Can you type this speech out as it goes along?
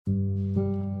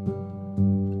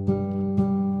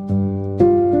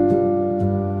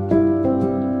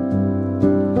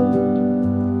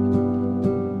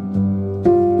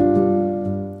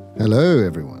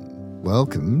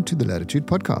Latitude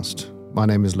podcast. My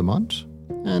name is Lamont,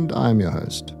 and I'm your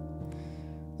host.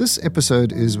 This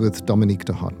episode is with Dominique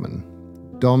de Hartman.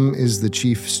 Dom is the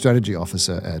Chief Strategy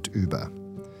Officer at Uber.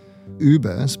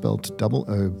 Uber, spelled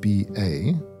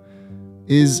O-O-B-A,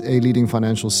 is a leading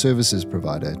financial services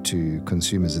provider to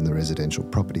consumers in the residential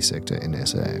property sector in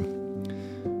SA.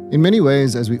 In many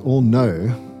ways, as we all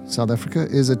know, South Africa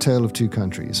is a tale of two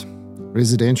countries.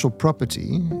 Residential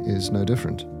property is no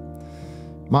different.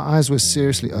 My eyes were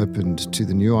seriously opened to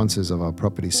the nuances of our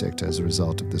property sector as a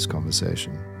result of this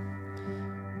conversation.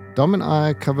 Dom and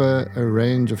I cover a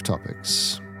range of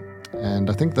topics, and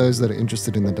I think those that are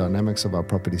interested in the dynamics of our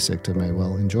property sector may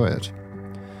well enjoy it.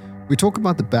 We talk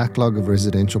about the backlog of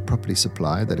residential property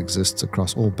supply that exists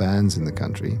across all bands in the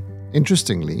country.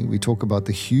 Interestingly, we talk about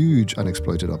the huge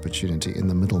unexploited opportunity in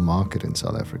the middle market in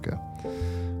South Africa.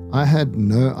 I had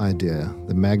no idea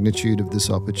the magnitude of this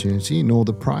opportunity nor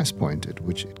the price point at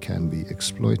which it can be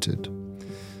exploited.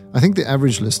 I think the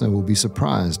average listener will be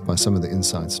surprised by some of the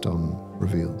insights Dom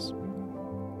reveals.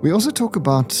 We also talk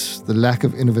about the lack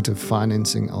of innovative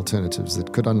financing alternatives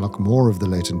that could unlock more of the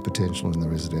latent potential in the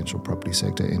residential property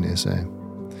sector in SA.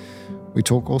 We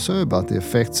talk also about the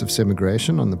effects of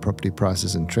semigration on the property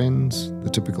prices and trends, the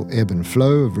typical ebb and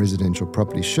flow of residential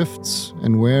property shifts,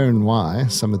 and where and why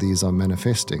some of these are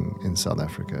manifesting in South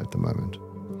Africa at the moment.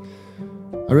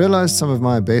 I realized some of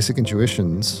my basic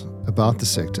intuitions about the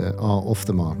sector are off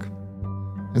the mark,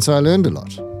 and so I learned a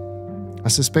lot. I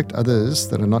suspect others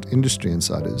that are not industry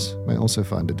insiders may also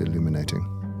find it illuminating.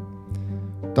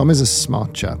 Dom is a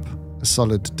smart chap, a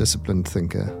solid, disciplined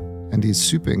thinker, and he's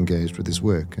super engaged with his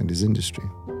work and his industry.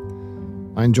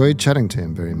 I enjoyed chatting to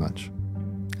him very much.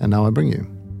 And now I bring you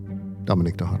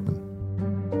Dominique de Hartman.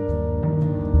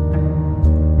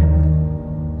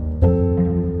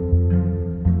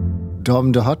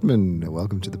 Dom de Hartman,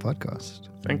 welcome to the podcast.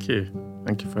 Thank you.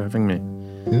 Thank you for having me.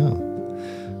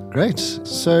 Yeah, great.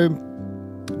 So,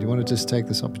 do you want to just take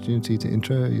this opportunity to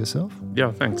intro yourself?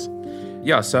 Yeah, thanks.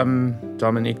 Yeah, so I'm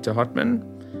Dominique de Hartman.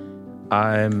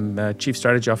 I'm a Chief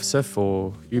Strategy Officer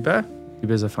for Uber.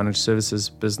 Uber is a financial services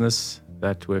business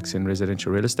that works in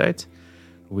residential real estate.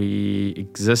 We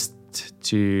exist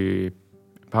to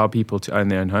empower people to own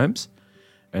their own homes,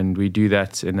 and we do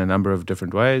that in a number of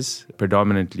different ways,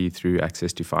 predominantly through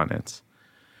access to finance.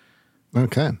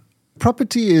 Okay.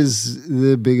 Property is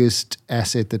the biggest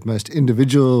asset that most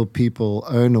individual people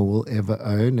own or will ever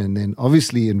own. And then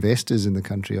obviously investors in the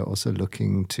country are also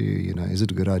looking to, is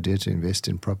it a good idea to invest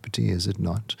in property? Is it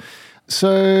not?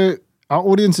 So our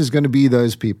audience is going to be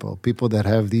those people that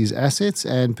have these assets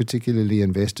and particularly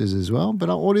investors as well. But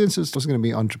our audience is also going to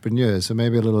be entrepreneurs. So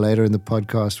maybe a little later in the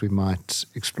podcast, we might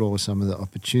explore some of the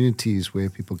opportunities where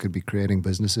people could be creating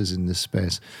businesses in this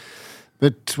space.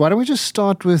 But why don't we just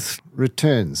start with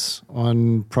returns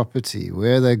on property?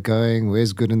 Where they're going,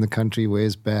 where's good in the country,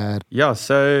 where's bad? Yeah,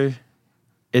 so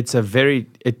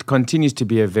it continues to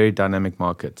be a very dynamic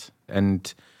market.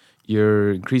 And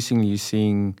you're increasingly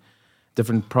seeing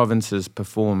different provinces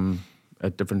perform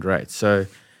at different rates. So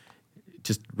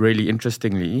just really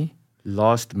interestingly,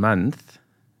 last month,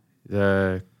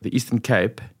 the Eastern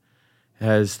Cape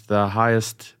has the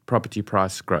highest property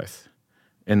price growth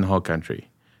in the whole country.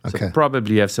 Okay. So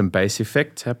probably have some base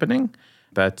effect happening,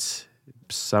 but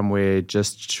somewhere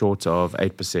just short of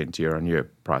 8%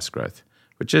 year-on-year price growth,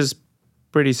 which is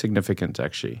pretty significant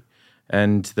actually.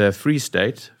 And the Free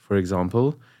State, for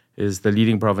example, is the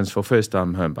leading province for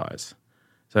first-time home buyers.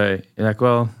 So you're like,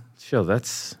 well, sure,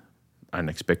 that's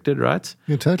unexpected, right?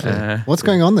 Yeah, totally. What's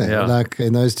going on there? Yeah. Like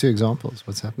in those two examples,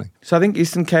 what's happening? So I think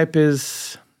Eastern Cape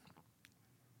is...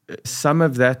 Some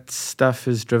of that stuff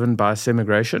is driven by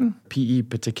semigration, PE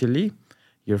particularly.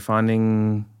 You're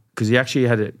finding, because you actually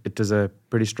it was a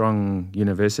pretty strong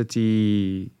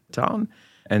university town.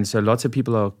 And so lots of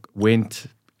people went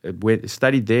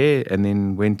studied there and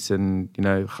then went and,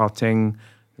 Gauteng,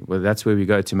 well, that's where we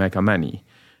go to make our money.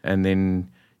 And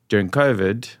then during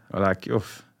COVID, are like,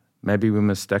 maybe we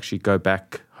must actually go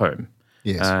back home.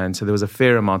 Yes. And so there was a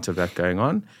fair amount of that going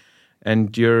on.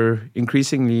 And you're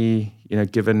increasingly,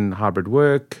 given hybrid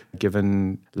work,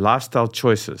 given lifestyle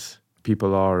choices,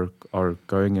 people are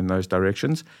going in those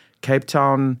directions. Cape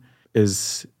Town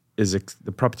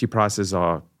the property prices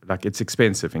are it's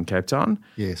expensive in Cape Town.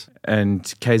 Yes. And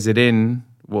KZN,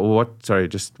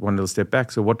 just one little step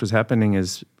back. So what was happening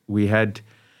is we had,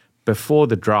 before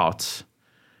the drought,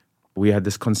 we had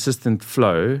this consistent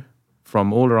flow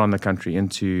from all around the country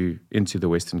into the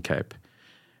Western Cape.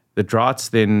 The droughts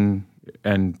then,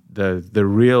 and the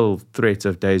real threat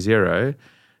of day zero,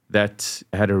 that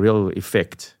had a real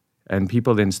effect. And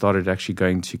people then started actually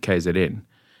going to KZN.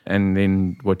 And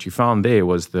then what you found there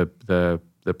was the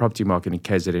property market in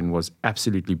KZN was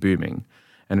absolutely booming.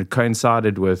 And it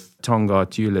coincided with Tonga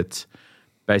Tulet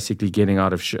basically getting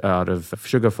out of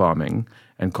sugar farming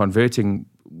and converting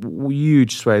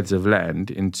huge swathes of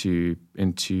land into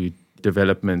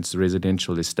developments,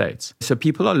 residential estates. So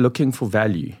people are looking for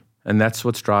value, and that's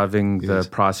what's driving the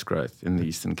price growth in the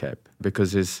Eastern Cape,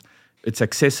 because it's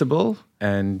accessible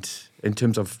and in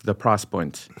terms of the price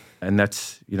point, and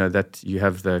that's that you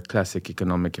have the classic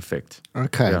economic effect.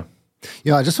 Okay.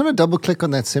 Yeah, I just want to double click on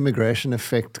that semigration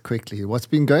effect quickly. What's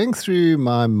been going through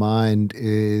my mind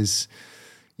is,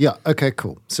 okay,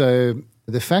 cool. So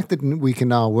the fact that we can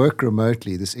now work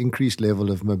remotely, this increased level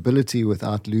of mobility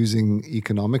without losing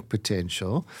economic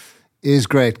potential, is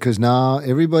great, because now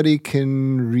everybody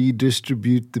can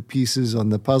redistribute the pieces on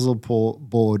the puzzle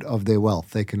board of their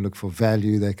wealth. They can look for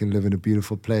value. They can live in a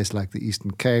beautiful place like the Eastern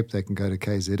Cape. They can go to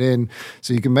KZN.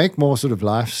 So you can make more sort of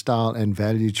lifestyle and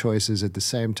value choices at the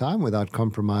same time without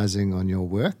compromising on your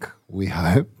work, we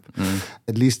hope.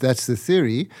 At least that's the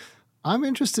theory. I'm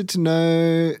interested to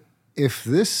know if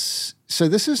this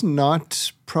is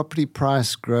not property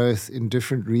price growth in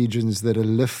different regions that are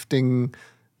lifting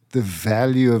the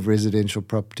value of residential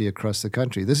property across the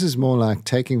country. This is more like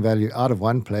taking value out of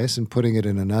one place and putting it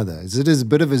in another. It is a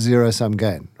bit of a zero-sum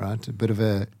game, right? A bit of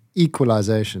a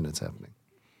equalization that's happening.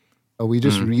 Are we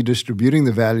just redistributing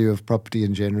the value of property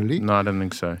in generally? No, I don't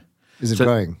think so. Is it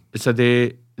growing? So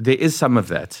there is some of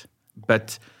that,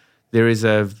 but there is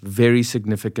a very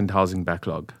significant housing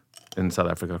backlog in South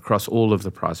Africa across all of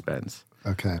the price bands.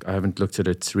 Okay. I haven't looked at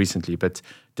it recently, but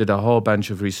did a whole bunch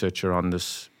of research around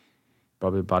this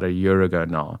probably about a year ago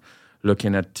now,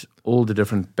 looking at all the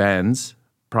different bands,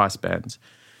 price bands.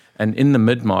 And in the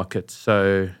mid-market,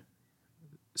 so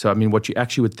I mean, what you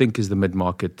actually would think is the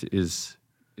mid-market is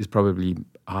probably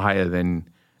higher than,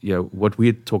 what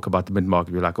we talk about the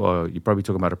mid-market. We're like, oh, you're probably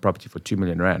talking about a property for 2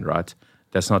 million rand, right?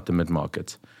 That's not the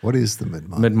mid-market. What is the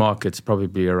mid-market? Mid-market's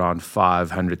probably around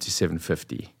 500 to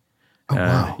 750. Oh,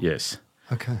 wow. Yes.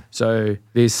 Okay. So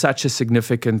there's such a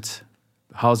significant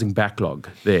housing backlog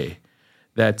there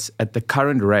that at the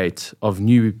current rate of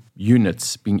new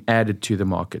units being added to the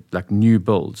market, like new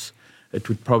builds, it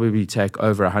would probably take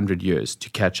over 100 years to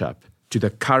catch up to the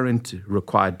current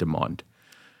required demand.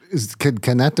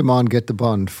 Can that demand get the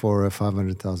bond for a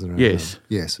 500,000 rand? Yes.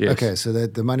 Yes. Okay, so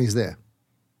the money's there.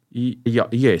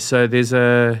 Yeah. So there's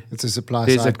it's a supply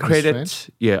there's side a credit.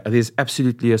 constraint? Yeah, there's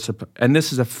absolutely a supply, and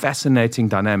this is a fascinating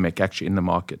dynamic actually in the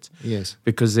market. Yes.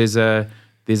 Because there's a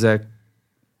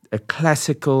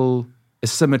classical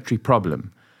asymmetry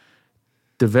problem.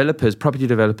 Property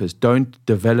developers don't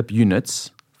develop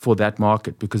units for that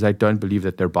market because they don't believe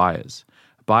that they're buyers.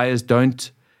 Buyers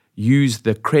don't use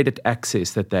the credit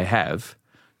access that they have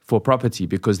for property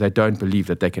because they don't believe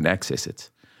that they can access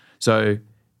it. So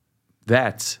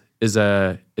it's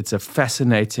a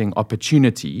fascinating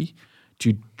opportunity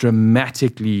to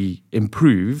dramatically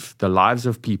improve the lives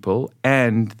of people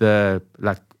and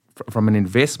from an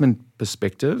investment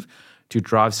perspective, to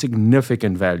drive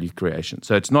significant value creation.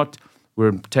 So it's not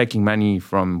we're taking money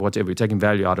from whatever, we're taking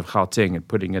value out of Gauteng and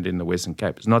putting it in the Western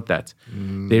Cape. It's not that.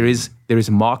 There is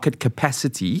market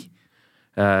capacity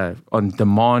on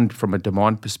demand, from a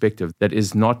demand perspective, that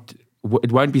is not,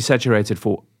 it won't be saturated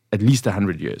for at least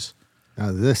 100 years.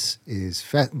 Now this is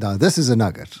a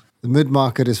nugget. The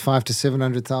mid-market is 500 to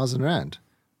 700,000 rand.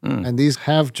 And these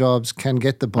have jobs, can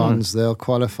get the bonds, they'll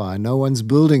qualify. No one's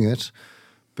building it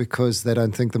because they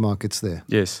don't think the market's there.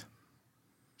 Yes.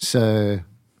 So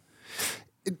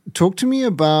talk to me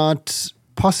about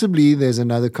possibly there's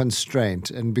another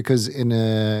constraint, and because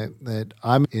that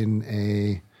I'm in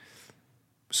a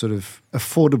sort of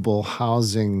affordable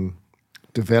housing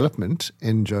development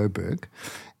in Joburg,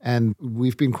 and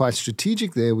we've been quite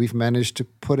strategic there. We've managed to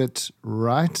put it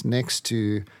right next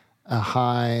to a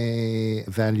high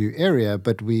value area,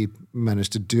 but we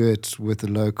managed to do it with a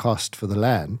low cost for the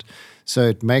land. So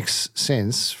it makes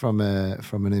sense from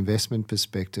an investment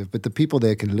perspective, but the people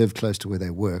there can live close to where they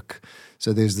work.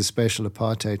 So there's the spatial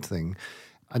apartheid thing.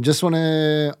 I just want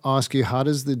to ask you, how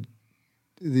does the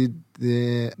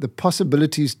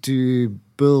possibilities to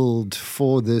build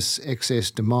for this excess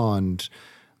demand,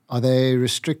 are they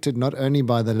restricted not only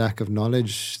by the lack of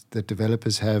knowledge that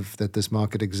developers have that this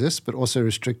market exists, but also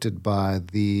restricted by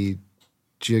the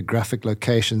geographic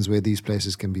locations where these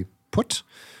places can be put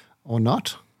or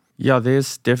not? Yeah,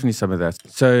 there's definitely some of that.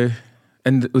 So,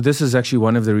 and this is actually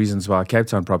one of the reasons why Cape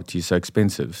Town property is so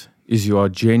expensive, is you are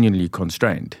genuinely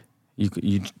constrained.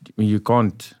 You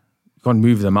can't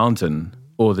move the mountain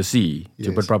or the sea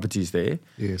to put properties there.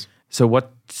 Yes. So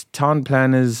what town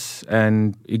planners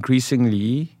and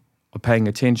increasingly are paying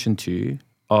attention to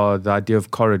are the idea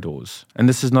of corridors. And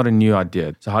this is not a new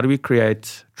idea. So how do we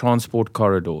create transport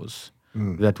corridors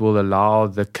that will allow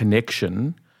the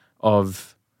connection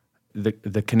of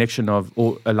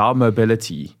or allow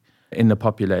mobility in the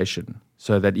population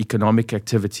so that economic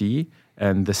activity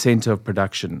and the center of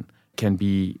production can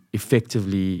be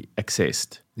effectively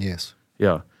accessed? Yes.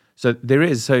 Yeah. So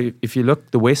if you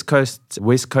look, the West Coast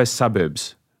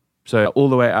suburbs, so all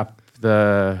the way up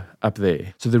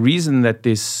there. So the reason that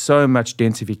there's so much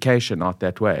densification out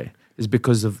that way is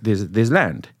because of there's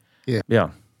land. Yeah. Yeah.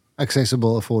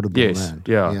 Accessible, affordable land.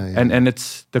 Yeah. And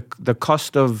it's the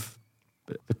cost of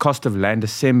land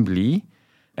assembly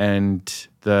and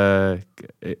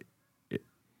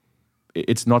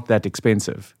it's not that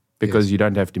expensive because you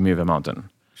don't have to move a mountain.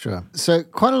 Sure. So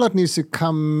quite a lot needs to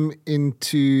come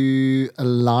into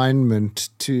alignment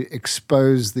to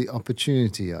expose the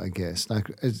opportunity, I guess. Like,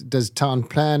 does town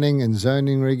planning and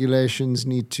zoning regulations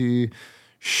need to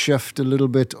shift a little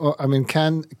bit? Or, I mean,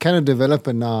 can a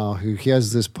developer now who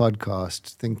hears this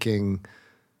podcast thinking,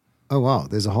 oh, wow,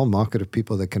 there's a whole market of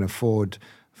people that can afford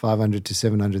 500 to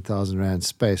 700,000 rand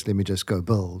space, let me just go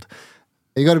build.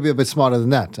 You got to be a bit smarter than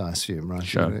that, I assume, right?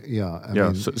 Sure. Yeah. I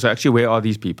mean, so actually, where are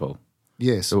these people?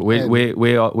 Yes. So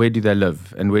where do they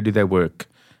live and where do they work,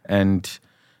 and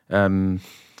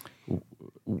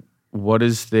what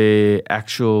is their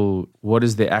actual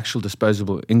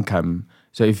disposable income?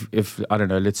 So if I don't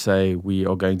know, let's say we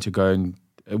are going to go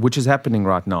which is happening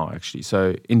right now actually.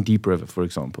 So in Deep River, for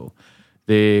example,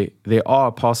 there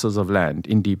are parcels of land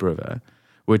in Deep River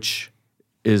which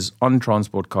is on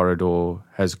transport corridor,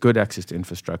 has good access to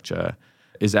infrastructure,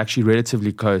 is actually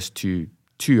relatively close to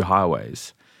two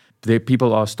highways.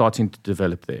 People are starting to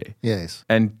develop there. Yes.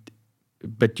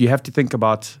 But you have to think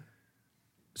about,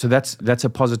 so that's a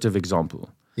positive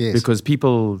example. Yes. Because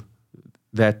people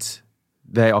that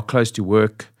they are close to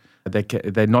work,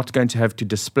 they're not going to have to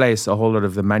displace a whole lot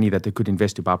of the money that they could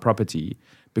invest to buy property,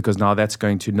 because now that's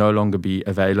going to no longer be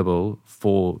available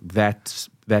for that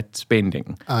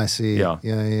spending. I see. Yeah.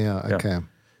 Okay.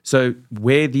 So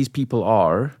where these people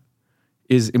are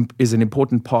is an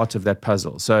important part of that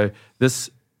puzzle. So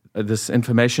this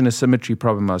information asymmetry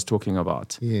problem I was talking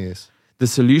about. Yes. The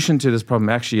solution to this problem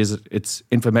actually is it's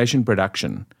information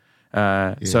production.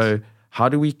 Yes. So how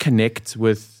do we connect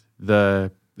with the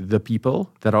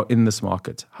people that are in this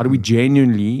market? How do we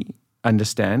genuinely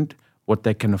understand what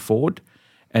they can afford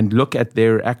and look at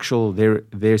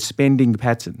their spending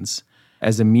patterns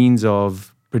as a means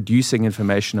of producing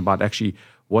information about actually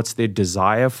what's their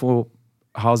desire for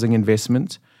housing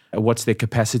investment, what's their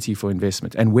capacity for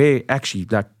investment, and where actually,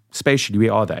 like spatially,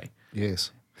 where are they?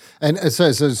 Yes. And so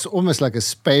it's almost like a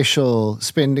spatial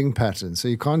spending pattern. So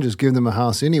you can't just give them a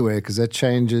house anywhere because that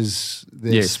changes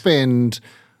their spend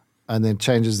and then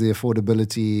changes the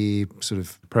affordability sort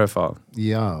of profile.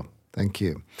 Yeah. Thank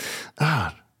you.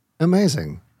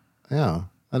 Amazing. Yeah.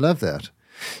 I love that.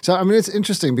 So, I mean, it's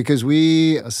interesting because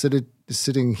we are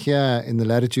sitting here in the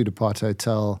Latitude Apart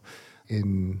Hotel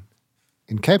in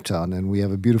Cape Town, and we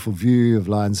have a beautiful view of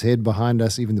Lion's Head behind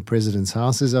us. Even the president's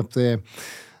house is up there.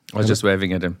 I was just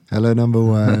waving at him. Hello, number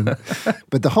one.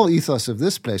 But the whole ethos of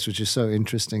this place, which is so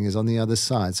interesting, is on the other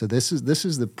side. So this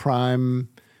is the prime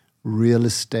real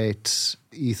estate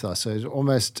ethos. So it's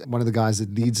almost one of the guys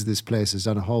that leads this place has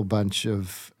done a whole bunch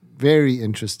of very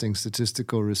interesting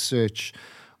statistical research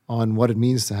on what it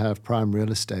means to have prime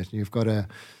real estate.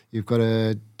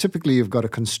 Typically you've got a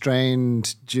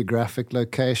constrained geographic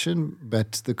location,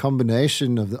 but the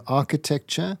combination of the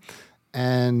architecture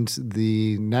and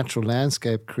the natural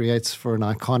landscape creates for an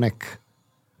iconic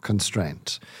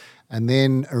constraint. And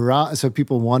then so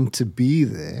people want to be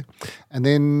there. And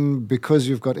then because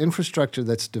you've got infrastructure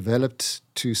that's developed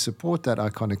to support that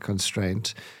iconic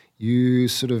constraint, you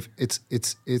sort of,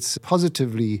 it's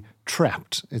positively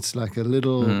trapped. It's like a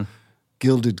little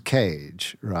gilded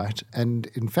cage, right? And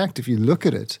in fact, if you look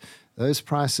at it, those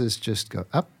prices just go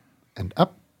up and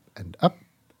up and up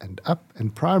and up.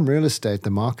 And prime real estate, the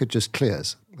market just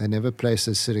clears. They never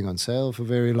places sitting on sale for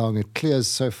very long. It clears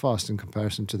so fast in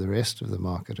comparison to the rest of the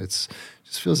market. It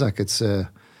just feels like it's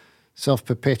a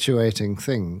self-perpetuating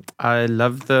thing. I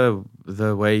love the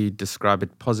way you describe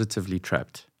it, positively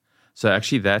trapped. So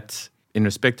actually that, in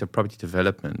respect of property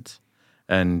development,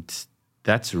 and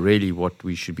that's really what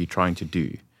we should be trying to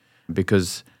do,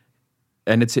 because,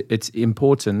 and it's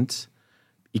important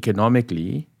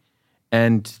economically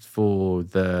and for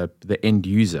the end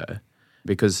user,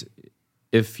 because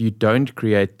if you don't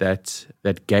create that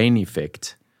gain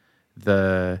effect,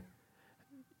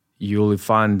 you'll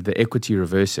find the equity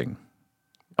reversing.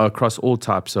 across all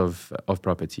types of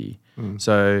property.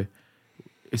 So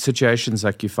situations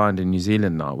like you find in New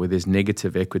Zealand now, where there's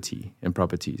negative equity in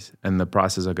properties and the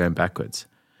prices are going backwards,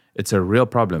 it's a real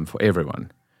problem for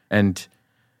everyone. And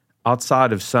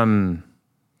outside of some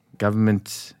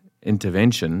government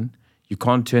intervention, you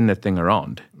can't turn that thing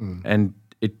around. And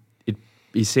it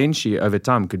essentially over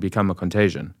time could become a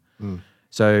contagion.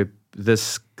 So the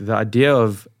idea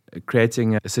of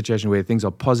creating a situation where things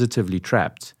are positively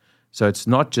trapped. So it's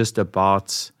not just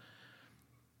about,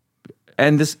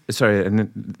 and this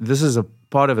is a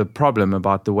part of a problem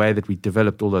about the way that we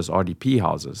developed all those RDP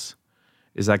houses.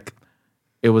 Is like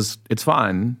it's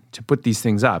fine to put these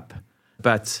things up,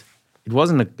 but it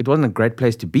wasn't a great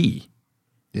place to be.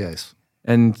 Yes.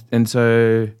 And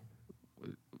so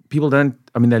people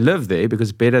they live there because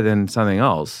it's better than something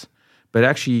else, but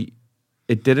actually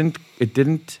it didn't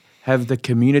have the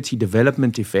community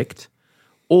development effect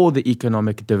or the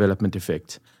economic development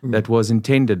effect that was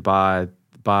intended by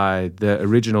the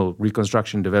original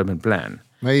reconstruction development plan.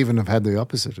 May even have had the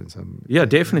opposite in some. Yeah,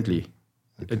 definitely.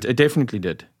 Okay. It definitely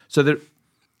did. So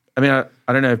I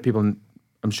don't know if people,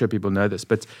 I'm sure people know this,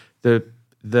 but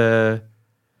the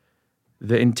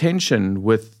intention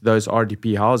with those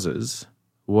RDP houses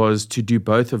was to do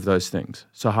both of those things.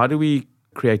 So how do we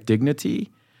create dignity?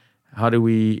 How do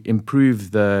we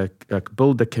improve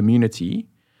build the community?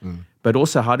 But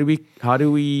also how do we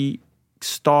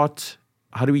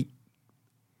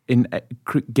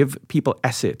give people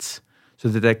assets so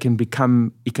that they can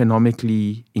become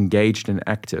economically engaged and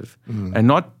active, and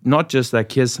not just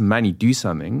like here's some money, do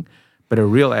something, but a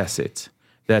real asset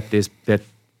that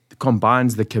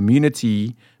combines the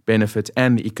community benefit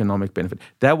and the economic benefit.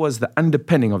 That was the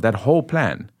underpinning of that whole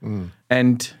plan,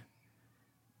 and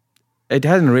it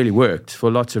hasn't really worked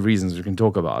for lots of reasons we can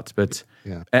talk about. But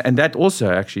and that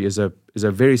also actually is a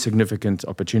very significant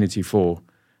opportunity for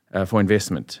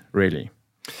investment, really.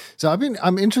 So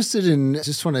I'm interested in,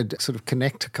 just want to sort of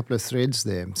connect a couple of threads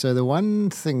there. So the one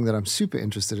thing that I'm super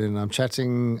interested in, I'm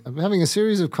having a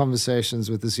series of conversations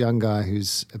with this young guy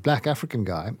who's a Black African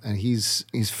guy, and he's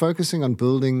focusing on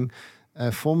building,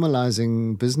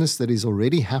 formalizing business that is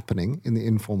already happening in the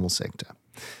informal sector.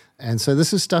 And so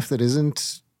this is stuff that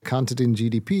isn't counted in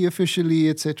GDP officially,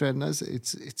 etc. And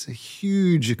it's a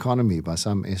huge economy by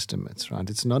some estimates, right?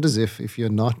 It's not as if you're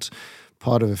not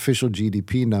part of official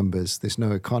GDP numbers, there's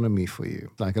no economy for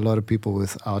you. Like a lot of people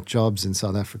without jobs in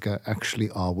South Africa actually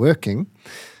are working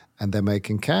and they're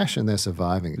making cash and they're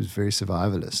surviving. It's very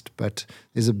survivalist, but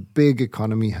there's a big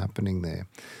economy happening there.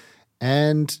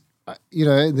 And,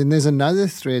 then there's another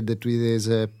thread there's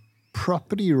a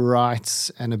property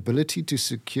rights and ability to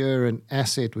secure an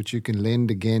asset which you can lend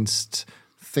against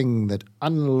thing that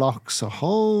unlocks a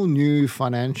whole new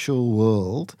financial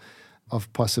world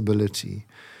of possibility.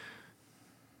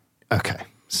 Okay,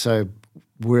 so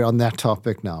we're on that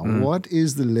topic now. What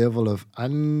is the level of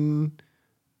uncaptured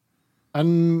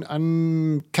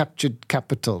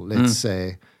capital, let's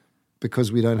say,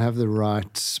 because we don't have the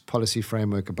right policy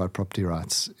framework about property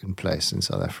rights in place in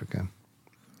South Africa?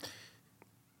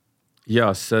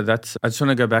 Yeah, so I just want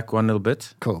to go back one little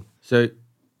bit. Cool. So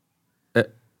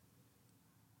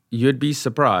you'd be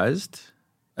surprised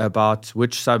about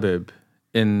which suburb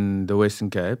in the Western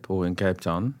Cape or in Cape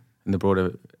Town, in the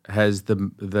broader, has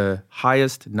the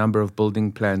highest number of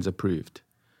building plans approved.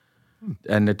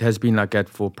 And it has been like that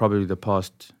for probably the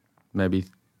past maybe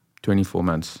 24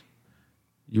 months.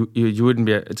 You wouldn't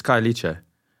be, it's Khayelitsha.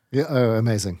 Yeah, oh,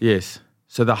 amazing. Yes.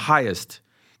 So the highest,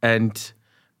 and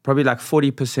probably like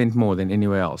 40% more than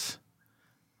anywhere else.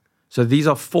 So these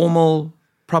are formal,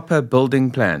 proper building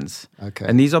plans. Okay.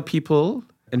 And these are people,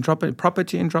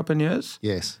 property entrepreneurs.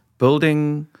 Yes.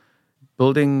 Building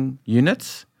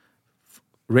units,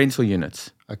 rental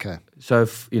units. Okay. So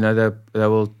there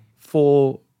will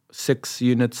 4-6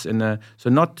 units so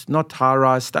not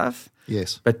high-rise stuff.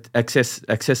 Yes. But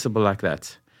accessible like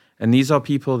that. And these are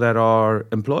people that are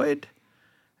employed.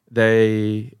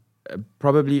 They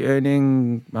probably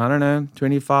earning, I don't know,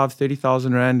 25,000,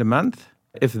 30,000 Rand a month,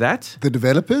 if that. The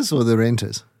developers or the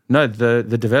renters? No, the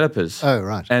developers. Oh,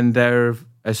 right. And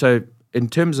so in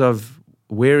terms of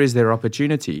where is their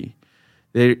opportunity,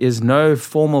 there is no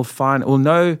formal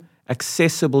no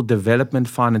accessible development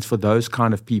finance for those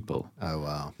kind of people. Oh,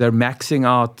 wow. They're maxing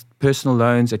out personal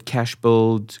loans at cash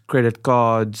build, credit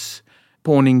cards,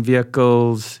 pawning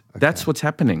vehicles. Okay. That's what's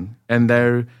happening. And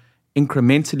they're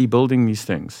incrementally building these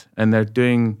things. And they're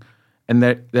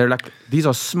like, these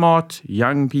are smart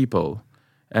young people.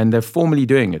 And they're formally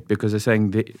doing it because they're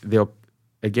saying they're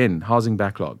again, housing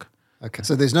backlog. Okay.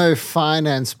 So there's no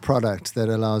finance product that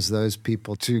allows those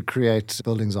people to create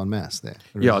buildings en masse there?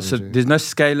 Yeah, so there's no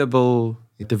scalable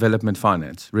development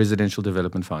finance, residential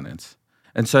development finance.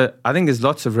 And so I think there's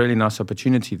lots of really nice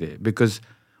opportunity there because,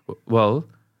 well,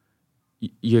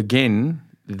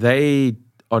 they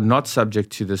are not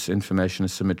subject to this information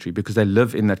asymmetry because they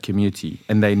live in that community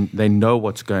and they know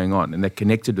what's going on and they're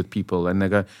connected with people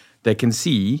and they can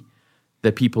see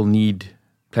that people need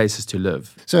places to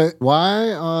live. So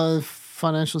why are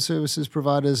financial services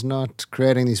providers not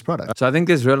creating these products? So I think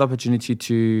there's real opportunity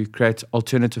to create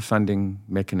alternative funding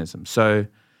mechanisms. So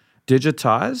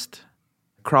digitized,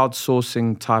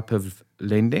 crowdsourcing type of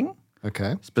lending,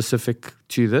 specific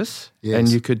to this. Yes. And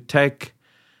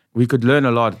we could learn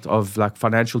a lot of like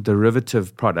financial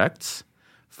derivative products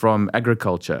from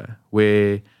agriculture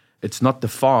where it's not the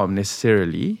farm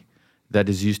necessarily that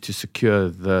is used to secure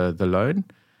the loan.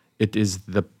 It is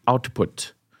the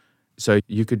output. So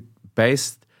you could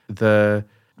base the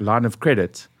line of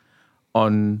credit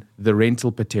on the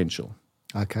rental potential.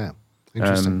 Okay,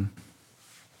 interesting.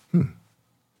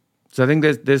 So I think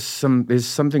there's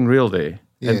something real there.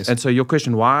 Yes. And so your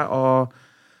question, why are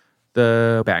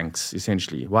the banks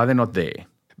essentially, why are they not there?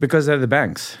 Because they're the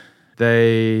banks.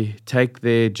 They take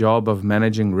their job of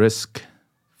managing risk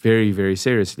very, very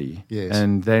seriously. Yes.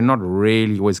 And they're not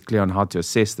really always clear on how to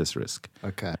assess this risk.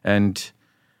 Okay. And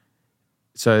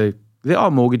so there are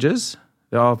mortgages,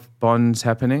 there are bonds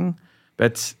happening,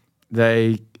 but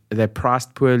they're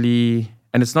priced poorly,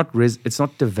 and it's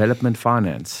not development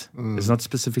finance. It's not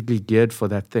specifically geared for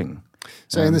that thing.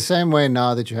 So in the same way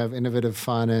now that you have innovative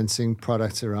financing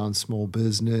products around small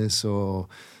business or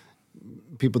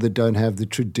people that don't have the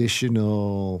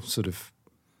traditional sort of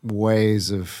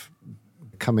ways of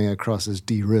coming across as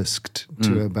de-risked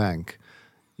to a bank,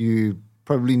 you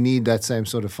probably need that same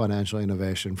sort of financial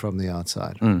innovation from the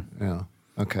outside. Yeah.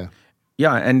 Okay.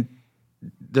 Yeah, and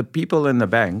the people in the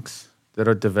banks that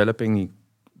are developing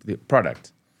the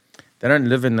product, they don't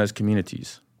live in those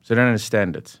communities, so they don't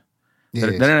understand it. Yes.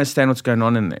 They don't understand what's going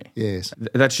on in there. Yes.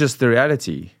 That's just the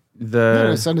reality.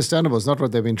 No, it's understandable. It's not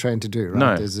what they've been trained to do, right?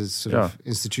 No. There's this sort of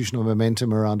institutional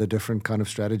momentum around a different kind of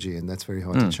strategy, and that's very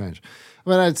hard to change.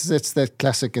 Well, it's that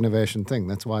classic innovation thing.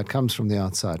 That's why it comes from the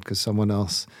outside, because someone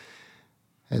else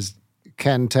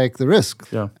can take the risk.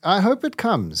 Yeah. I hope it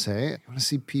comes, hey? I want to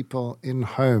see people in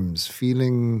homes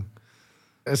feeling...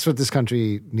 That's what this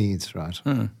country needs, right?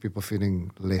 People feeling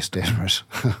less desperate.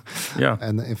 Yeah.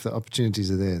 And if the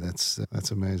opportunities are there, that's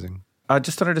amazing. I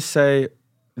just wanted to say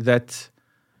that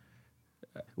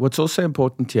what's also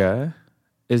important here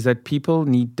is that people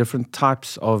need different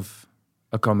types of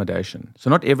accommodation. So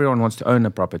not everyone wants to own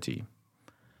a property.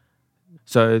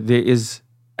 So there is,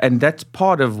 and that's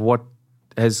part of what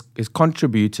has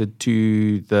contributed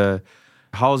to the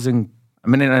housing. I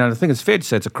mean, and I think it's fair to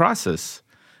say it's a crisis,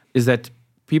 is that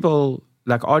people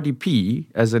like RDP,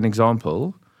 as an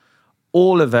example,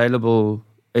 all available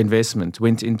investment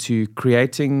went into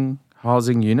creating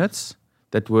housing units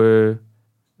that were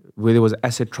where there was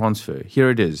asset transfer. Here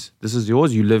it is. This is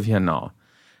yours. You live here now.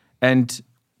 And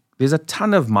there's a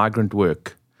ton of migrant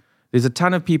work. There's a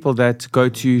ton of people that go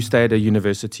to stay at a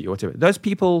university or whatever. Those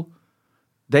people,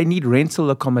 they need rental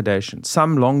accommodation.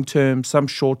 Some long-term, some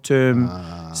short-term,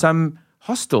 some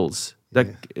hostels.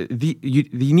 Like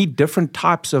you need different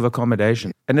types of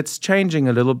accommodation. And it's changing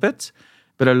a little bit,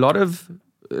 but a lot of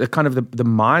kind of the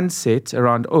mindset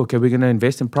around, okay, we're going to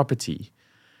invest in property.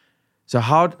 So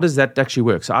how does that actually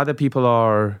work? So either people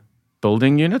are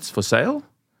building units for sale,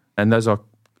 and those are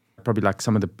probably like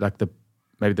some of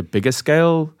maybe the bigger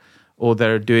scale, or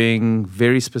they're doing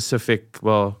very specific,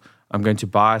 well, I'm going to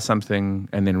buy something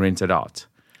and then rent it out.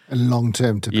 And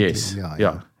long-term typically. Yes,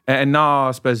 yeah. And now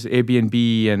I suppose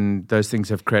Airbnb and those things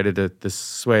have created this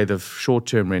swathe of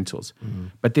short-term rentals.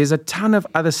 But there's a ton of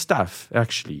other stuff,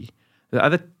 actually.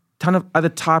 There's a ton of other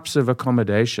types of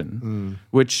accommodation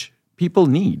which people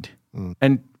need.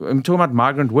 And I'm talking about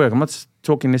migrant work. I'm not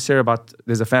talking necessarily about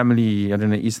there's a family in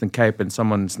the Eastern Cape and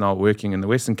someone's now working in the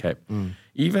Western Cape.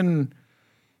 Even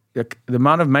the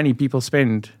amount of money people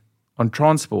spend on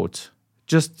transport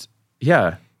just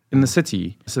here in the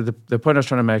city. So the point I was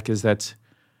trying to make is that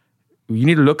you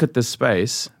need to look at this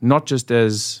space not just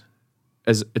as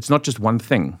it's not just one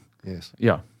thing. Yes.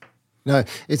 Yeah. No,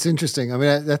 it's interesting. I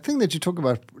mean, that thing that you talk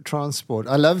about transport,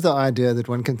 I love the idea that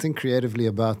one can think creatively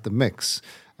about the mix.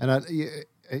 And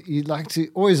you'd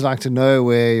always like to know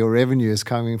where your revenue is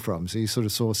coming from, so you sort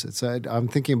of source it. So I'm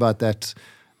thinking about that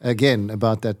again,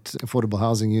 about that affordable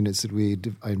housing units that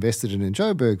I invested in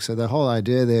Joburg. So the whole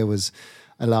idea there was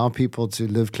allow people to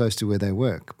live close to where they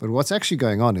work. But what's actually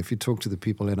going on, if you talk to the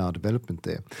people in our development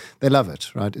there, they love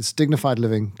it, right? It's dignified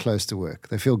living close to work.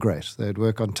 They feel great. They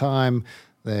work on time.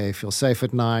 They feel safe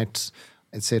at night,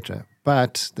 etc.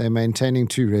 But they're maintaining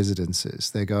 2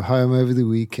 residences. They go home over the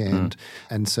weekend.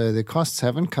 And so their costs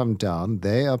haven't come down.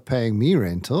 They are paying me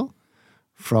rental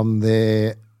from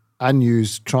their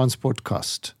unused transport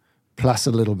cost, plus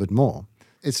a little bit more.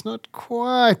 It's not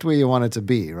quite where you want it to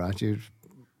be, right?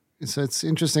 So it's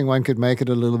interesting. One could make it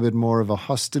a little bit more of a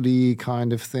hostely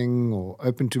kind of thing, or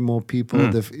open to more people,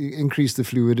 increase the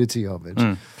fluidity of it.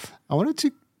 I wanted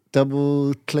to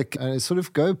double click and sort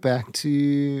of go back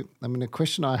to, a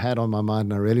question I had on my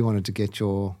mind, and I really wanted to get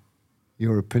your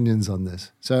opinions on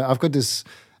this. So I've got this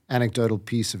anecdotal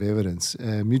piece of evidence.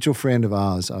 A mutual friend of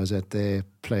ours, I was at their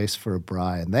place for a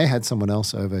braai, and they had someone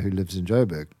else over who lives in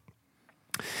Joburg.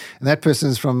 And that person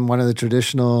is from one of the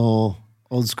traditional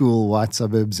old school white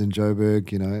suburbs in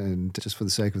Joburg, and just for the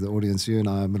sake of the audience, you and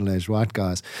I are middle-aged white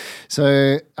guys.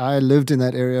 So I lived in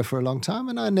that area for a long time,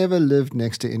 and I never lived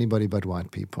next to anybody but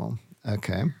white people.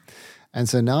 Okay. And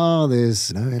so now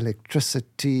there's no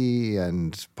electricity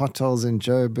and potholes in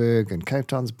Joburg, and Cape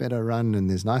Town's better run, and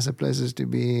there's nicer places to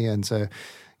be. And so,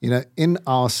 in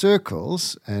our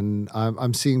circles, and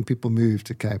I'm seeing people move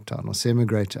to Cape Town or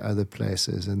semigrate to other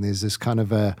places, and there's this kind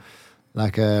of a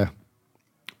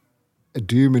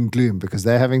doom and gloom because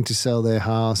they're having to sell their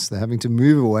house. They're having to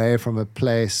move away from a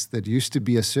place that used to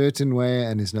be a certain way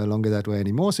and is no longer that way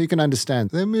anymore. So you can understand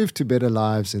they moved to better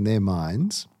lives in their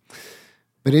minds.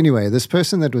 But anyway, this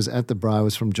person that was at the braai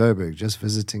was from Joburg, just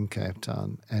visiting Cape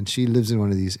Town, and she lives in one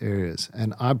of these areas.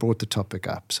 And I brought the topic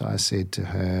up. So I said to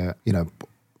her,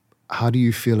 how do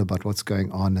you feel about what's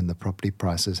going on and the property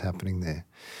prices happening there?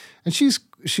 And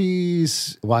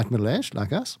she's white middle-aged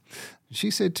like us. She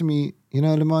said to me,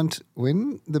 Lamont,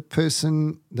 when the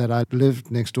person that I lived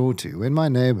next door to, when my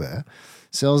neighbor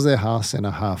sells their house in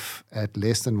a huff at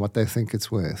less than what they think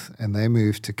it's worth, and they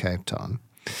move to Cape Town,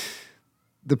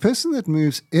 the person that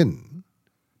moves in,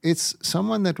 it's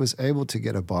someone that was able to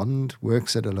get a bond,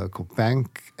 works at a local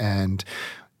bank, and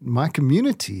my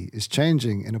community is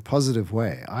changing in a positive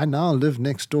way. I now live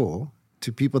next door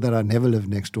to people that I never lived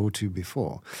next door to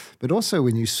before. But also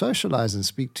when you socialize and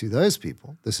speak to those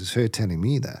people, this is her telling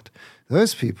me that,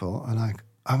 those people are like,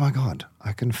 oh my God,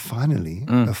 I can finally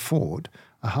afford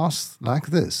a house like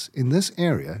this in this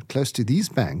area, close to these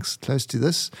banks, close to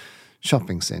this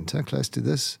shopping center, close to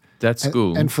this. That's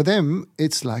cool. And for them,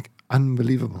 it's like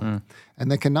unbelievable.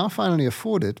 And they can now finally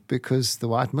afford it because the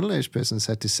white middle-aged persons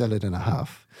had to sell it in a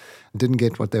huff, didn't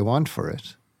get what they want for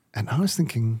it. And I was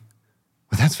thinking,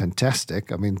 well, that's fantastic.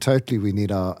 Totally we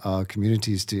need our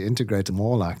communities to integrate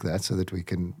more like that so that we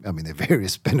can, there are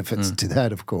various benefits to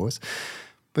that, of course.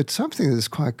 But something that's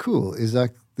quite cool is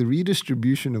like the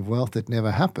redistribution of wealth that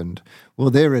never happened. Well,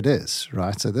 there it is,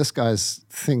 right? So this guy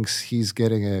thinks he's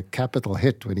getting a capital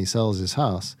hit when he sells his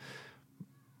house,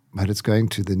 but it's going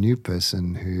to the new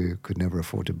person who could never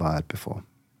afford to buy it before.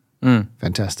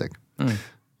 Fantastic.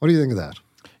 What do you think of that?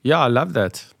 Yeah, I love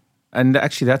that. And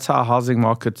actually, that's how housing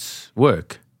markets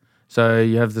work. So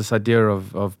you have this idea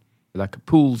of like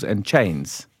pools and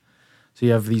chains. So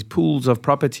you have these pools of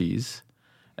properties,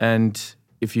 and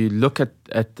if you look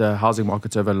at the housing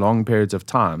markets over long periods of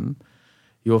time,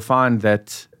 you'll find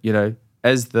that,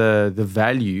 as the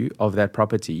value of that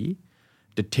property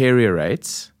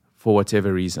deteriorates for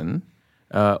whatever reason,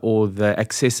 or the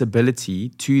accessibility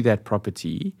to that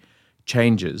property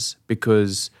changes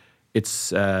because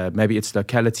it's maybe its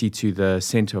locality to the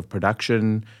center of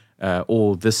production,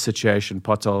 or this situation,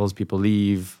 potholes, people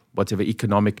leave, whatever,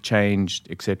 economic change,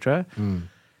 etc.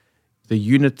 The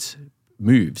unit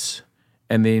moves,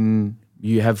 and then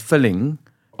you have filling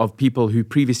of people who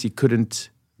previously couldn't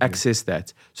access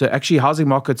that. So actually, housing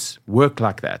markets work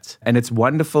like that, and it's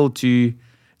wonderful to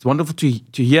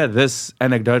hear this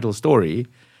anecdotal story,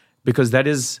 because that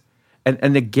is,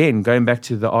 and again, going back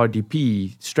to the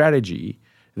RDP strategy,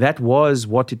 that was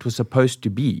what it was supposed to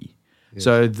be. Yes.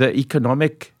 So the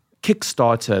economic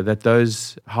kickstarter that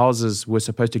those houses were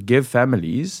supposed to give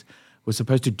families was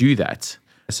supposed to do that.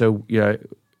 So,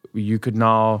 you could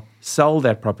now sell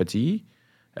that property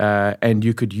and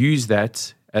you could use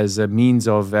that as a means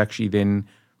of actually then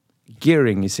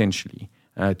gearing essentially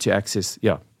to access,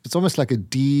 It's almost like a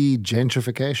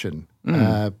de-gentrification,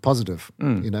 positive,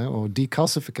 or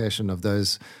decalcification of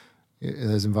those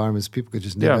environments. People could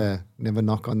just never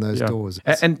knock on those doors.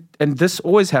 And this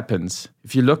always happens.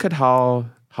 If you look at how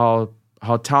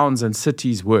towns and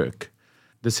cities work,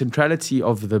 the centrality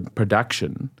of the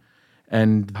production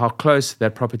and how close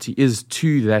that property is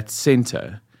to that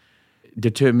center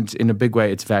determines in a big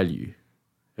way its value.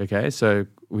 Okay, so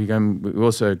we're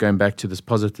also going back to this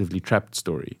positively trapped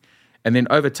story. And then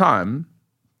over time,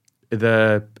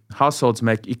 the households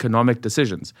make economic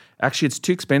decisions. Actually, it's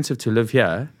too expensive to live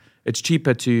here. It's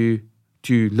cheaper to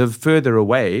live further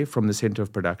away from the center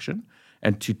of production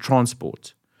and to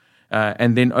transport.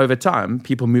 And then over time,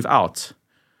 people move out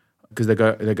because they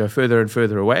go further and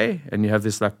further away, and you have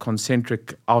this like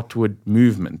concentric outward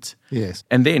movement. Yes.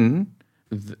 And then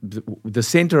the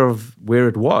center of where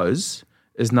it was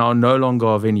is now no longer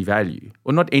of any value,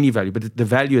 or not any value, but the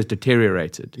value has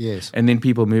deteriorated. Yes. And then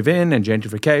people move in, and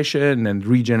gentrification and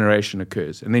regeneration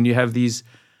occurs. And then you have these,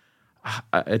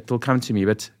 it will come to me,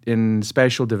 but in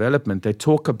spatial development, they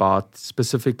talk about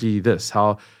specifically this,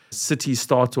 how cities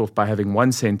start off by having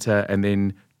one center and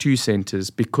then two centers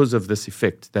because of this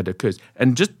effect that occurs.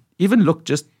 And just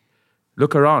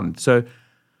look around. So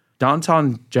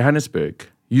downtown Johannesburg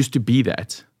used to be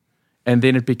that, and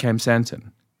then it became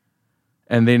Sandton.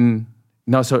 And then,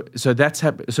 no, so that's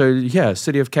happened. So yeah,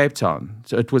 City of Cape Town.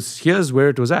 So here's where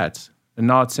it was at. And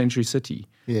now it's Century City.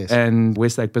 Yes. And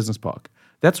Westlake Business Park.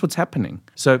 That's what's happening.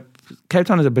 So Cape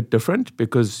Town is a bit different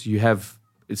because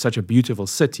it's such a beautiful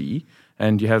city,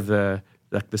 and you have the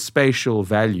spatial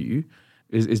value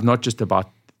is not just about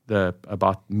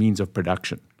means of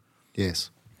production.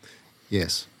 Yes.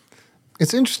 Yes.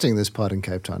 It's interesting, this part in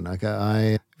Cape Town. Like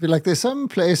I feel like there's some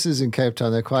places in Cape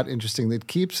Town that are quite interesting that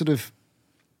keep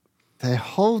they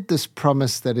hold this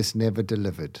promise that is never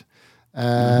delivered.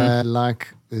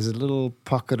 Like there's a little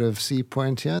pocket of Sea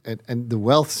Point here, and the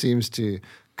wealth seems to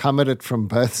come at it from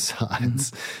both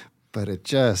sides, but it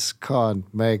just can't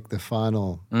make the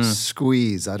final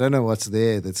squeeze. I don't know what's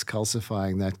there that's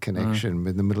calcifying that connection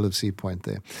in the middle of Sea Point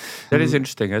there. That is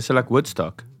interesting. So like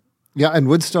Woodstock. Yeah, and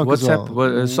Woodstock as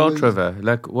well. Salt River.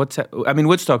 Like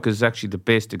Woodstock is actually the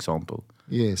best example.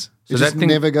 Yes. So it just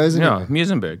never goes anywhere. Yeah,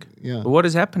 Muizenberg. Yeah. But what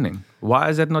is happening? Why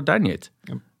is that not done yet?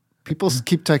 People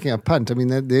keep taking a punt. I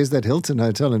mean, there's that Hilton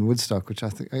Hotel in Woodstock, which I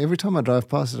think every time I drive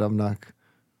past it, I'm like,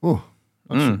 oh,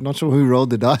 not sure who rolled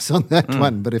the dice on that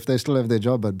one, but if they still have their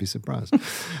job, I'd be surprised.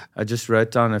 I just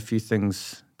wrote down a few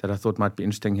things that I thought might be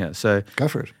interesting here. So go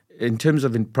for it. In terms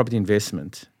of property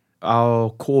investment, our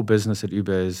core business at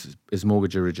Uber is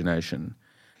mortgage origination.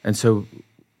 And so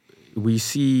we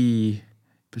see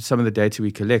some of the data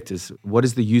we collect is what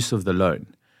is the use of the loan?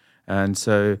 And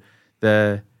so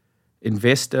the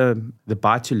investor, the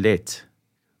buy-to-let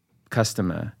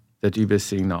customer that Uber is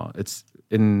seeing now, it's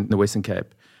in the Western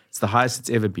Cape. It's the highest it's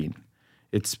ever been.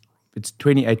 It's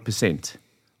 28%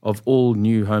 of all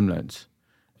new home loans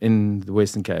in the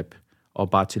Western Cape are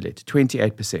buy-to-let.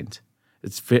 28%.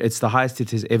 It's the highest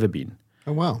it has ever been.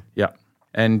 Oh, wow. Yeah.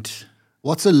 And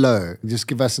what's a low? Just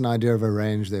give us an idea of a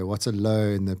range there. What's a low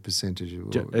in the percentage?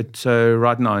 So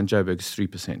right now in Joburg, it's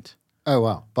 3%. Oh,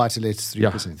 wow. Buy-to-let's 3%. Yeah,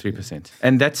 3%. Yeah.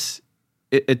 And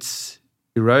it's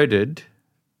eroded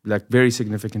like very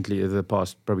significantly over the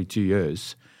past probably 2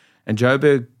 years. And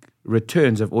Joburg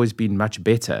returns have always been much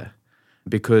better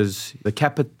because the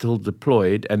capital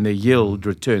deployed and the yield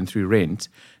return through rent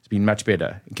has been much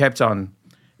better. In Cape Town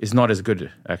is not as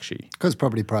good, actually. Because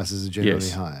property prices are generally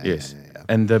high. Yes. Yeah.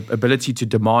 And the ability to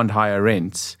demand higher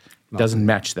rents doesn't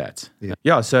match that.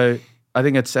 Yeah, so I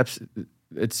think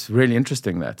it's really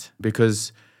interesting that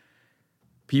because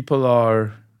people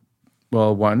are,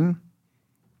 well, one,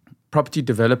 property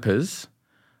developers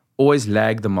always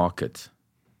lag the market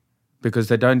because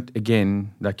they don't,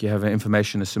 again, like you have an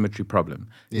information asymmetry problem.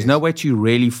 There's no way to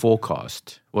really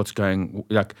forecast what's going,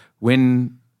 like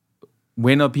when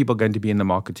are people going to be in the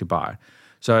market to buy?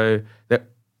 So they're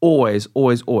always,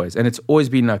 and it's always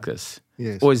been like this.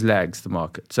 Yes. Always lags the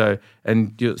market. So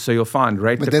you'll find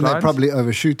rate but declines. Then they probably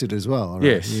overshoot it as well. Right?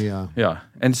 Yes. Yeah.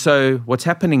 And so what's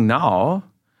happening now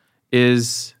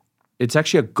is it's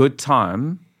actually a good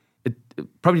time.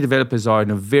 Property developers are in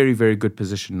a very, very good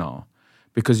position now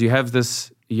because you have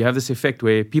this effect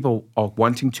where people are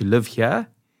wanting to live here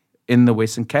in the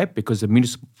Western Cape because the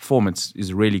municipal performance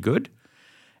is really good.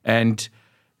 And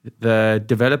the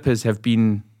developers have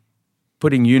been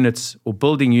putting units or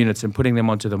building units and putting them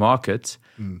onto the market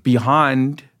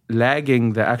behind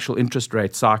lagging the actual interest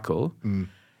rate cycle.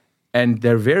 And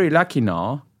they're very lucky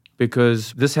now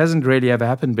because this hasn't really ever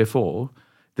happened before.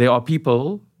 There are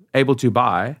people able to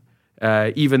buy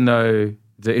even though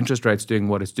the interest rate's doing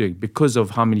what it's doing because of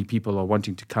how many people are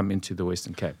wanting to come into the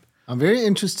Western Cape. I'm very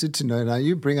interested to know, now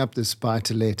you bring up this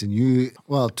buy-to-let and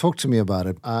talk to me about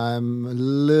it. I'm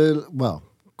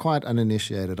quite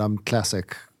uninitiated. I'm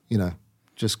classic,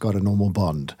 just got a normal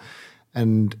bond.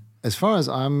 And as far as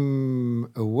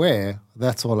I'm aware,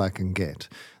 that's all I can get.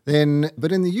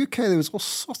 But in the UK, there was all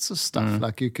sorts of stuff.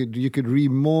 Like you could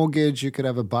remortgage, you could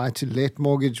have a buy-to-let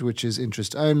mortgage, which is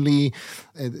interest only.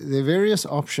 There are various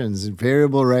options,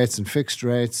 variable rates and fixed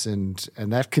rates, and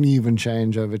that can even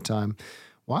change over time.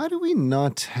 Why do we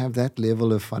not have that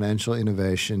level of financial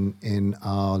innovation in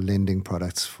our lending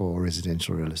products for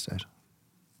residential real estate?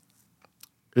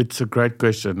 It's a great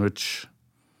question, which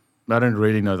I don't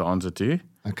really know the answer to.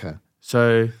 Okay.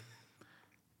 So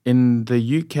in the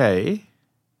UK,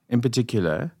 in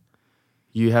particular,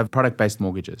 you have product-based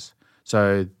mortgages.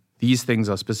 So these things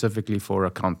are specifically for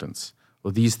accountants,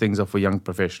 or these things are for young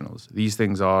professionals. These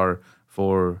things are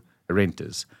for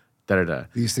renters.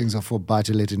 These things are for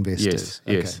buy-to-let investors.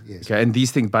 Yes. Okay, and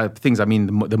these things, by things, I mean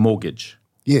the mortgage.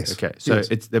 Yes. Okay, so yes.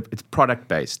 it's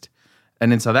product-based.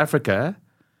 And in South Africa,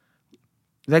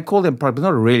 they call them product, but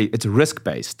not really. It's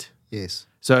risk-based. Yes.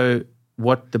 So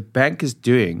what the bank is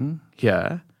doing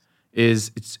here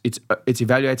is it's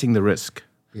evaluating the risk.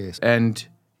 Yes. And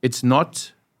it's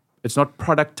not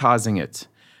productizing it.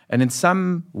 And in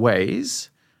some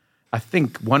ways, I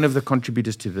think one of the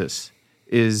contributors to this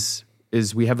is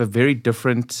we have a very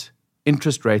different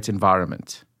interest rate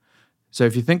environment. So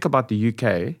if you think about the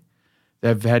UK,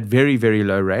 they've had very, very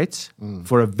low rates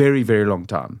for a very, very long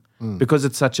time because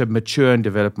it's such a mature and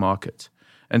developed market.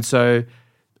 And so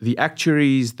the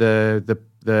actuaries,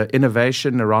 the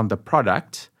innovation around the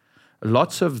product,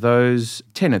 lots of those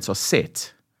tenets are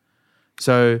set.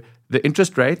 So the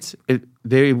interest rate,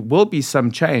 there will be some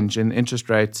change in interest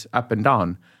rates up and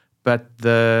down, but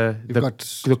the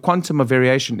quantum of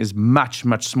variation is much,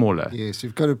 much smaller. Yes,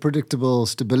 you've got a predictable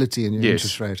stability in your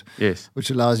interest rate,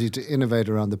 which allows you to innovate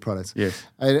around the products. Yes,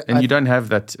 you don't have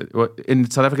that.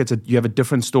 In South Africa, you have a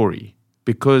different story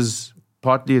because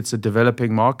partly it's a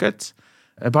developing market,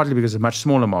 and partly because it's a much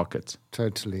smaller market.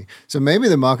 Totally. So maybe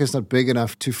the market's not big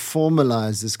enough to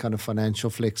formalize this kind of financial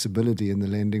flexibility in the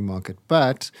lending market,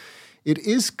 but it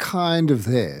is kind of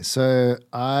there. So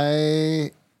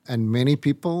I and many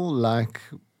people like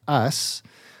us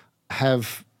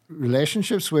have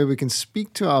relationships where we can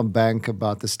speak to our bank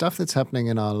about the stuff that's happening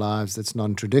in our lives that's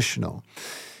non-traditional.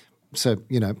 So,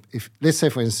 if let's say,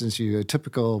 for instance, you're a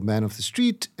typical man off the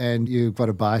street and you've got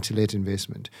a buy-to-let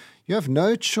investment. You have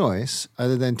no choice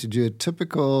other than to do a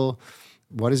typical,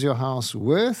 what is your house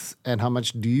worth and how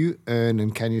much do you earn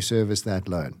and can you service that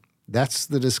loan? That's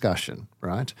the discussion,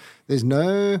 right? There's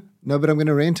no, but I'm going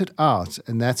to rent it out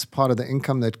and that's part of the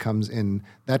income that comes in.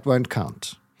 That won't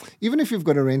count. Even if you've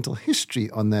got a rental history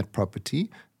on that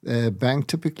property, the bank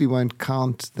typically won't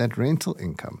count that rental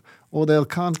income, or they'll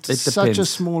count such a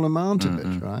small amount of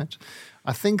it, right?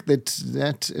 I think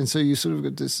that, and so you sort of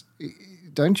got this,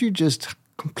 don't you just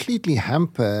completely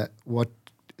hamper what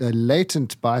a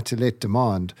latent buy-to-let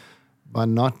demand by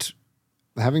not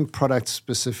having products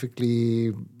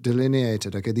specifically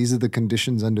delineated. Okay, these are the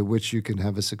conditions under which you can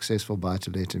have a successful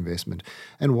buy-to-let investment.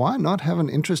 And why not have an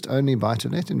interest-only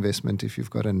buy-to-let investment if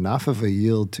you've got enough of a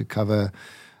yield to cover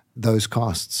those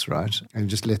costs, right? And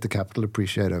just let the capital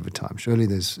appreciate over time. Surely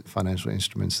there's financial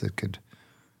instruments that could,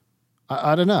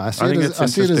 I don't know. I see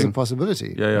it as a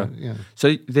possibility. Yeah.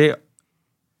 So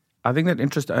I think that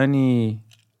interest-only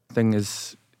thing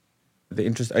is, the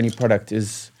interest-only product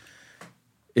is,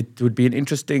 it would be an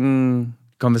interesting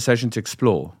conversation to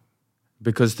explore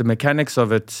because the mechanics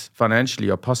of it financially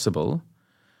are possible,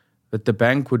 but the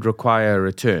bank would require a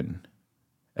return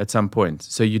at some point.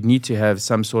 So you'd need to have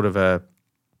some sort of a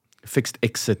fixed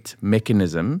exit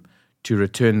mechanism to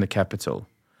return the capital,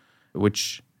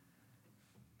 which,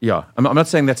 I'm not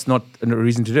saying that's not a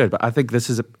reason to do it, but I think there's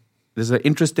an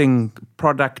interesting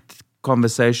product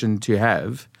conversation to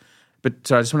have. But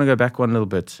so I just want to go back one little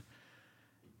bit.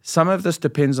 Some of this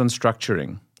depends on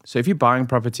structuring. So if you're buying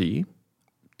property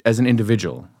as an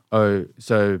individual,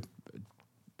 so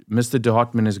Mr. de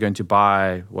Hartman is going to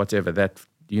buy whatever, that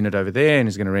unit over there, and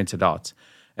he's going to rent it out.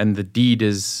 And the deed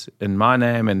is in my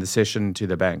name and the cession to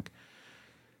the bank.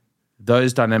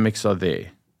 Those dynamics are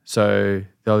there. So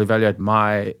they'll evaluate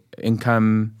my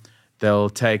income. They'll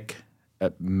take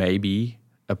maybe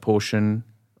a portion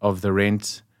of the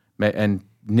rent and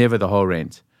never the whole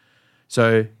rent.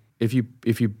 So if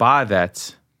you buy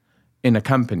that in a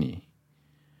company,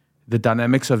 the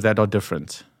dynamics of that are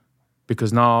different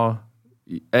because now,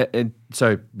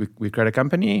 so we create a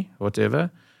company, whatever,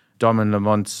 Dom and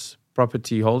Lamont's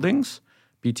Property Holdings,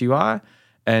 PTY,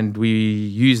 and we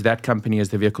use that company as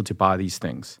the vehicle to buy these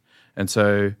things. And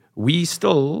so we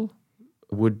still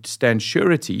would stand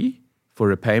surety for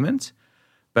repayment,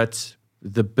 but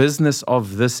the business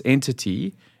of this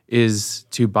entity is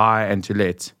to buy and to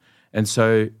let. And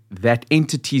so that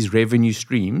entity's revenue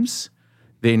streams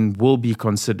then will be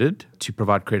considered to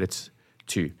provide credits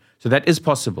to. So that is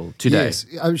possible today. Yes,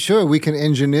 I'm sure we can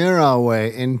engineer our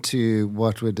way into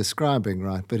what we're describing,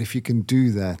 right? But if you can do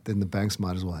that, then the banks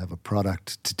might as well have a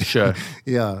product to do. Sure.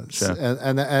 Yeah. Sure.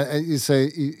 And you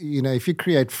say, if you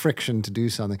create friction to do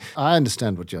something, I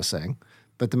understand what you're saying.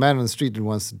 But the man on the street who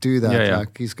wants to do that,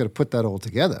 like he's got to put that all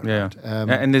together. Yeah.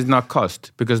 Right? And there's no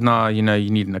cost because now, you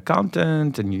need an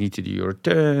accountant and you need to do your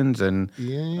returns and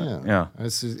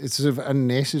It's sort of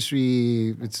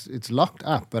unnecessary. It's locked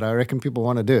up, but I reckon people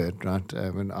want to do it, right?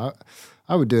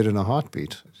 I would do it in a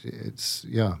heartbeat. And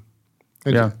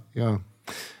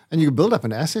you can build up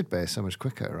an asset base so much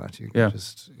quicker, right? You can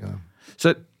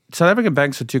So South African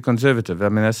banks are too conservative. I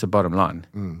mean, that's the bottom line.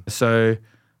 So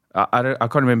I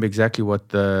can't remember exactly what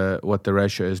the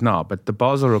ratio is now, but the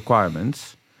Basel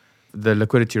requirements, the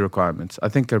liquidity requirements, I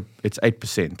think it's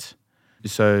 8%.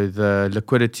 So the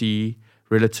liquidity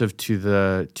relative to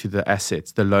the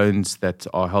assets, the loans that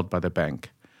are held by the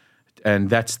bank, and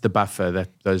that's the buffer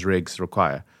that those regs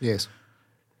require. Yes.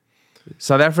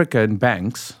 South African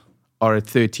banks are at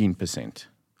 13%.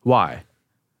 Why?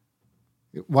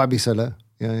 Why be so low?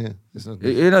 Yeah.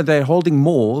 They're holding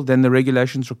more than the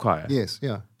regulations require. Yes,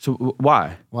 yeah. So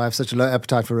why? Why have such a low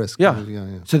appetite for risk? Yeah.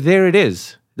 So there it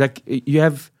is. Like you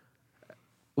have.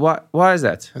 Why is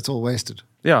that? It's all wasted.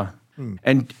 Yeah.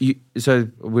 And so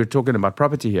we're talking about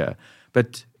property here,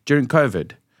 but during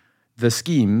COVID, the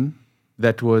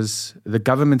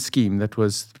government scheme that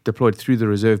was deployed through the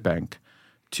Reserve Bank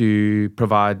to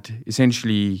provide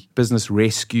essentially business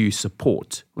rescue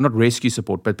support, well, not rescue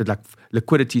support, but like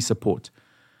liquidity support.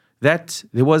 That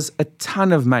there was a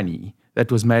ton of money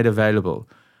that was made available,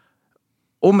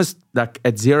 almost like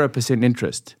at 0%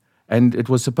 interest, and it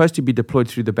was supposed to be deployed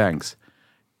through the banks.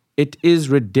 It is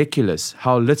ridiculous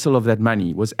how little of that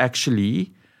money was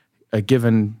actually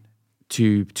given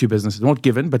to businesses. Not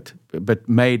given, but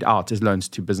made out as loans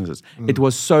to businesses. It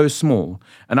was so small.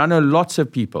 And I know lots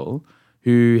of people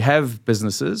who have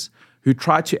businesses who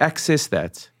tried to access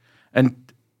that and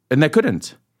they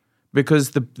couldn't.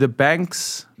 Because the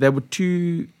banks, they were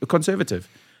too conservative,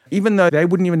 even though they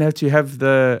wouldn't even have to have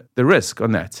the risk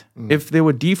on that. If there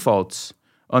were defaults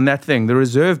on that thing, the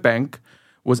Reserve Bank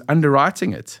was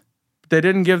underwriting it. They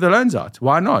didn't give the loans out.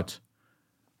 Why not?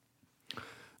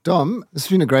 Dom, this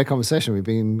has been a great conversation. We've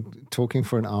been talking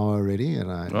for an hour already, and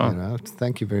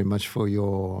thank you very much for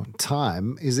your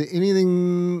time. Is there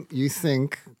anything you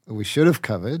think we should have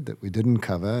covered that we didn't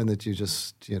cover, and that you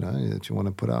just that you want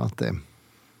to put out there?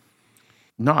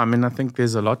 No, I mean, I think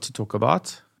there's a lot to talk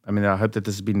about. I mean, I hope that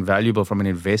this has been valuable from an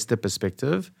investor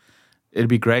perspective. It'd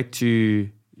be great that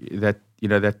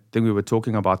thing we were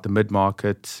talking about, the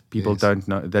mid-market, people don't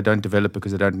know, they don't develop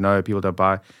because they don't know, people don't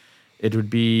buy. I'd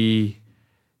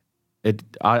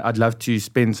love to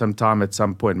spend some time at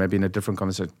some point, maybe in a different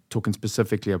conversation, talking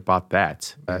specifically about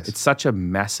that. It's such a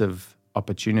massive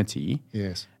opportunity.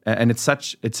 Yes. And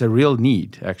it's a real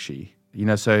need, actually.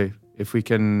 So if we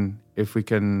can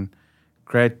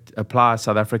apply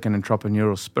South African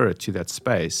entrepreneurial spirit to that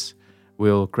space,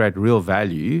 we'll create real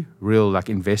value, real like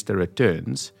investor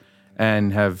returns,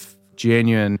 and have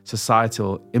genuine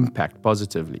societal impact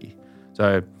positively.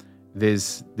 So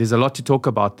there's a lot to talk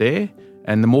about there,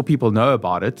 and the more people know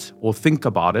about it or think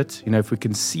about it, if we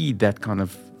can seed that kind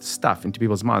of stuff into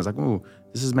people's minds, like, oh,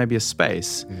 this is maybe a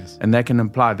space, and they can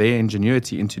apply their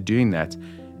ingenuity into doing that,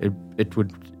 it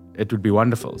would be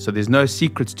wonderful. So there's no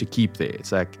secrets to keep there.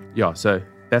 It's like, so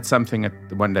that's something that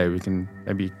one day we can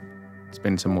maybe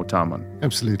spend some more time on.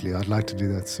 Absolutely. I'd like to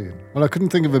do that soon. Well, I couldn't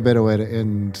think of a better way to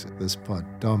end this pod.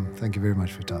 Dom, thank you very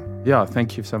much for your time. Yeah,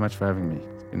 thank you so much for having me.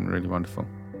 It's been really wonderful.